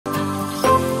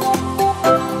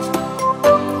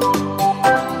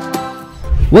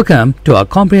Welcome to our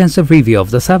comprehensive review of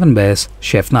the 7 best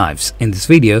chef knives. In this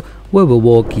video, we will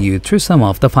walk you through some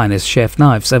of the finest chef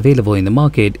knives available in the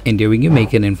market, ensuring you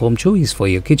make an informed choice for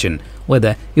your kitchen.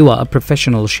 Whether you are a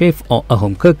professional chef or a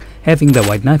home cook, having the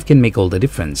right knife can make all the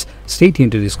difference. Stay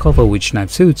tuned to discover which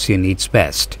knife suits your needs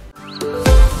best.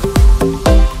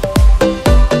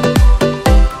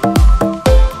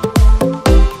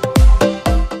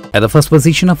 At the first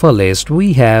position of our list,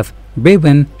 we have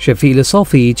Brewin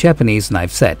CHEFILOSOPHI Japanese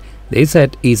knife set. This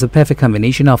set is a perfect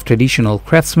combination of traditional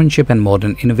craftsmanship and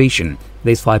modern innovation.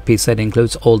 This 5-piece set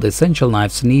includes all the essential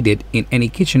knives needed in any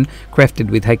kitchen, crafted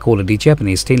with high-quality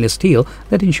Japanese stainless steel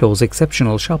that ensures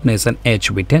exceptional sharpness and edge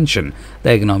retention. The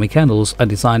ergonomic handles are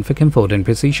designed for comfort and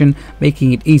precision,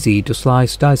 making it easy to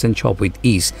slice, dice and chop with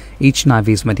ease. Each knife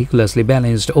is meticulously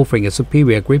balanced, offering a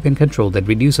superior grip and control that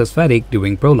reduces fatigue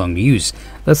during prolonged use.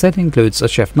 The set includes a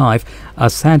chef knife, a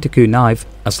santoku knife,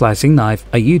 a slicing knife,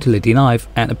 a utility knife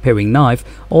and a paring knife,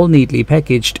 all neatly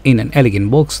packaged in an elegant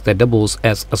box that doubles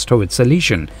as a storage solution.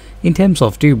 In terms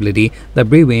of durability, the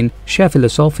Brewin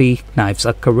CHEFILOSOPHI knives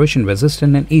are corrosion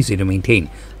resistant and easy to maintain.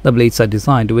 The blades are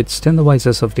designed to withstand the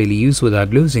vices of daily use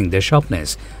without losing their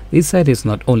sharpness. This set is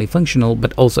not only functional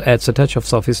but also adds a touch of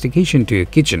sophistication to your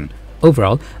kitchen.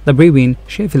 Overall, the Brewin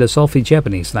CHEFILOSOPHI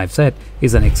Japanese knife set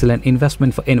is an excellent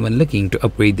investment for anyone looking to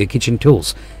upgrade their kitchen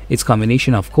tools. Its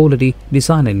combination of quality,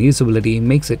 design and usability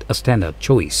makes it a standard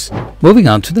choice. Moving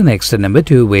on to the next, number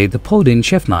 2, with the PAUDIN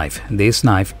chef knife. This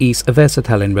knife is a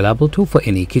versatile and reliable tool for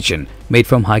any kitchen. Made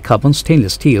from high-carbon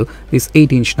stainless steel, this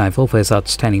 8-inch knife offers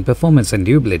outstanding performance and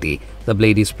durability. The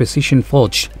blade is precision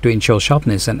forged to ensure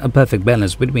sharpness and a perfect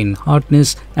balance between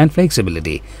hardness and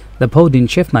flexibility. The PAUDIN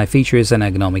chef knife features an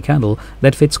ergonomic handle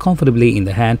that fits comfortably in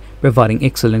the hand, providing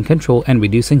excellent control and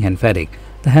reducing hand fatigue.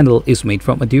 The handle is made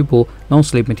from a durable,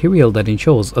 non-slip material that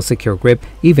ensures a secure grip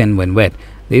even when wet.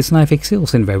 This knife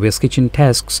excels in various kitchen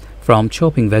tasks, from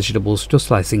chopping vegetables to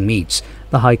slicing meats.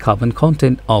 The high carbon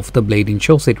content of the blade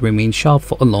ensures it remains sharp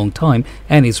for a long time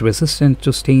and is resistant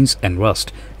to stains and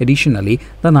rust. Additionally,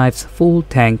 the knife's full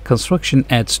tank construction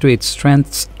adds to its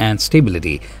strength and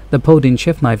stability. The PAUDIN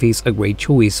chef knife is a great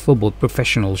choice for both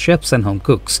professional chefs and home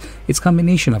cooks. Its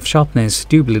combination of sharpness,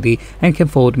 durability and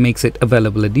comfort makes it a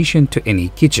valuable addition to any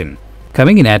kitchen.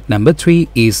 Coming in at number 3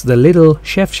 is the Little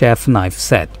Chef knife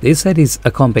set. This set is a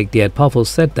compact yet powerful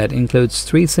set that includes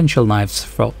 3 essential knives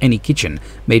for any kitchen.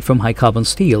 Made from high-carbon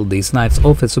steel, these knives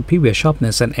offer superior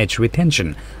sharpness and edge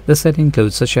retention. The set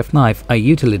includes a chef knife, a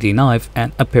utility knife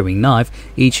and a paring knife,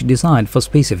 each designed for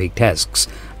specific tasks.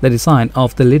 The design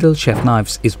of the Little Chef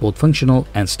knives is both functional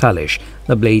and stylish.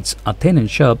 The blades are thin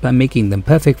and sharp, making them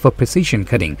perfect for precision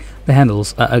cutting. The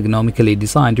handles are ergonomically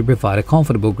designed to provide a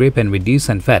comfortable grip and reduce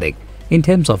hand fatigue. In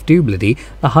terms of durability,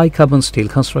 the high-carbon steel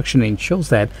construction ensures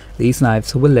that these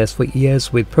knives will last for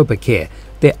years with proper care.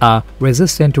 They are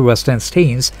resistant to rust and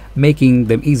stains, making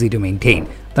them easy to maintain.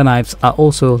 The knives are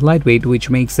also lightweight, which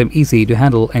makes them easy to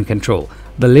handle and control.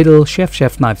 The Little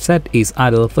Chef knife set is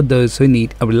ideal for those who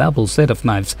need a reliable set of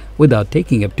knives without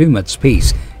taking up too much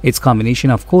space. Its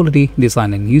combination of quality,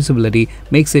 design and usability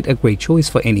makes it a great choice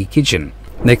for any kitchen.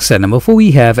 Next at number 4,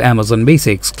 we have Amazon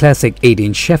Basics Classic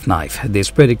 8-inch chef knife.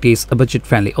 This product is a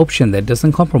budget-friendly option that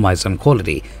doesn't compromise on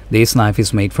quality. This knife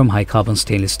is made from high-carbon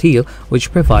stainless steel,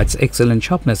 which provides excellent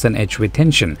sharpness and edge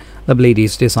retention. The blade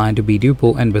is designed to be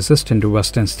durable and resistant to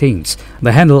rust and stains.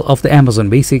 The handle of the Amazon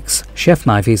Basics chef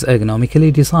knife is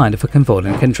ergonomically designed for comfort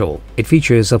and control. It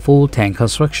features a full tank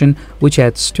construction, which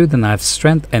adds to the knife's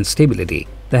strength and stability.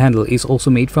 The handle is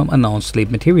also made from a non-slip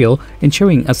material,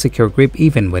 ensuring a secure grip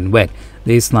even when wet.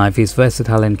 This knife is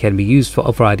versatile and can be used for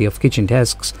a variety of kitchen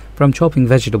tasks, from chopping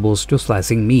vegetables to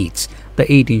slicing meats. The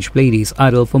 8-inch blade is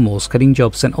ideal for most cutting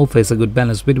jobs and offers a good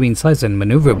balance between size and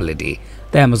maneuverability.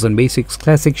 The Amazon Basics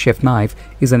Classic Chef knife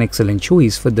is an excellent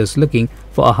choice for those looking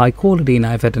for a high-quality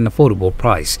knife at an affordable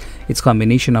price. Its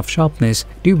combination of sharpness,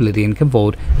 durability and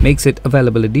comfort makes it a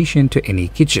valuable addition to any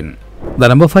kitchen. The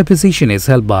number 5 position is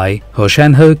held by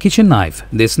HOSHANHO kitchen knife.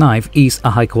 This knife is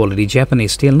a high-quality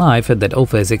Japanese steel knife that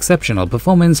offers exceptional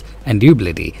performance and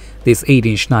durability. This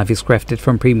 8-inch knife is crafted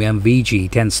from premium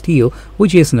VG10 steel,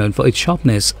 which is known for its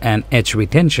sharpness and edge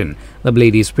retention. The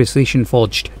blade is precision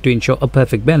forged to ensure a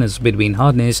perfect balance between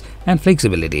hardness and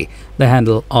flexibility. The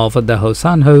handle of the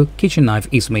HOSHANHO kitchen knife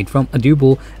is made from a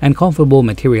durable and comfortable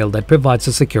material that provides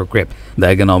a secure grip. The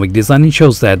ergonomic design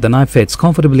ensures that the knife fits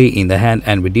comfortably in the hand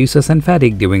and reduces hand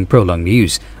fatigue during prolonged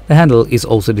use. The handle is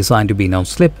also designed to be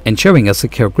non-slip, ensuring a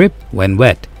secure grip when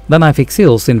wet. The knife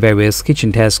excels in various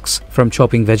kitchen tasks, from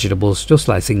chopping vegetables to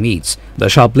slicing meats. The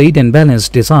sharp blade and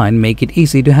balanced design make it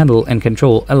easy to handle and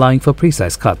control, allowing for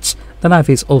precise cuts. The knife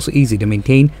is also easy to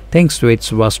maintain thanks to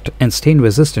its rust and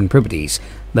stain-resistant properties.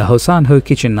 The HOSHANHO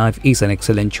kitchen knife is an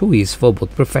excellent choice for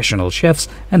both professional chefs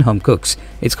and home cooks.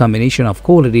 Its combination of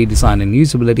quality, design and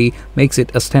usability makes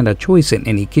it a standard choice in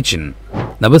any kitchen.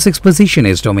 Number 6 position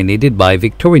is dominated by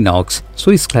Victorinox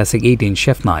Swiss Classic 8-inch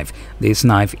chef knife. This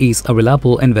knife is a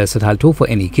reliable and versatile tool for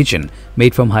any kitchen.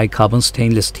 Made from high-carbon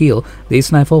stainless steel,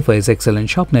 this knife offers excellent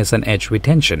sharpness and edge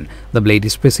retention. The blade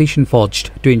is precision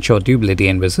forged to ensure durability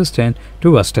and resistant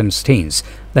to rust and stains.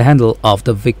 The handle of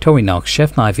the Victorinox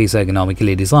chef knife is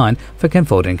ergonomically designed for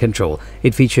comfort and control.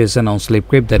 It features a non-slip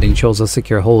grip that ensures a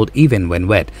secure hold even when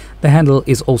wet. The handle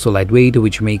is also lightweight,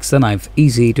 which makes the knife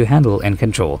easy to handle and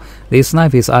control. This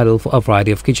knife is ideal for a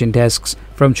variety of kitchen tasks,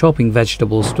 from chopping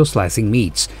vegetables to slicing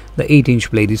meats. The 8-inch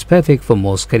blade is perfect for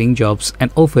most cutting jobs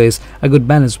and offers a good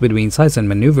balance between size and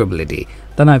maneuverability.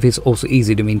 The knife is also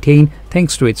easy to maintain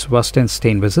thanks to its rust and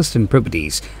stain-resistant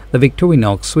properties. The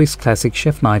Victorinox Swiss Classic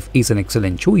chef knife is an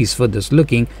excellent choice for those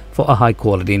looking for a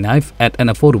high-quality knife at an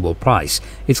affordable price.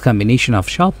 Its combination of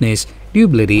sharpness,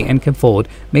 durability and comfort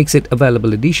makes it a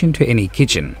valuable addition to any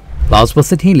kitchen. Last but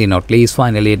certainly not least,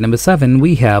 finally at number 7,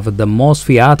 we have the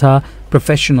MOSFiATA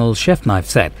Professional Chef Knife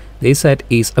Set. This set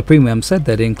is a premium set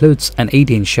that includes an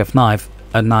 8-inch chef knife,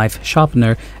 a knife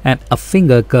sharpener and a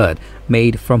finger guard.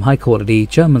 Made from high-quality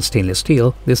German stainless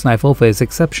steel, this knife offers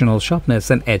exceptional sharpness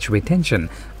and edge retention.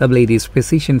 The blade is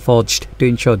precision forged to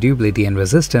ensure durability and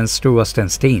resistance to rust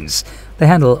and stains. The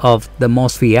handle of the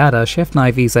MOSFiATA chef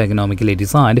knife is ergonomically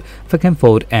designed for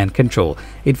comfort and control.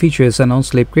 It features a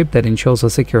non-slip grip that ensures a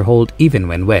secure hold even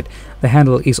when wet. The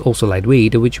handle is also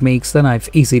lightweight, which makes the knife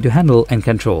easy to handle and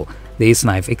control. This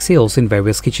knife excels in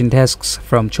various kitchen tasks,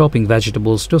 from chopping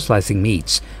vegetables to slicing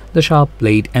meats. The sharp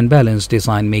blade and balanced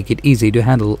design make it easy to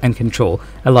handle and control,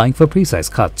 allowing for precise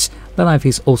cuts. The knife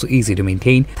is also easy to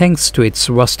maintain thanks to its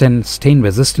rust and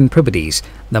stain-resistant properties.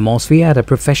 The MOSFiATA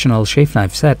Professional Chef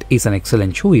Knife Set is an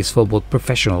excellent choice for both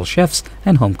professional chefs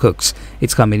and home cooks.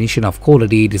 Its combination of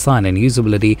quality, design and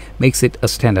usability makes it a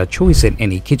standard choice in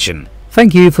any kitchen.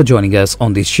 Thank you for joining us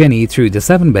on this journey through the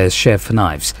 7 best chef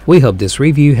knives. We hope this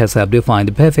review has helped you find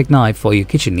the perfect knife for your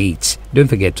kitchen needs. Don't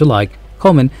forget to like,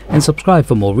 comment and subscribe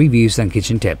for more reviews and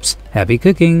kitchen tips. Happy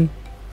cooking!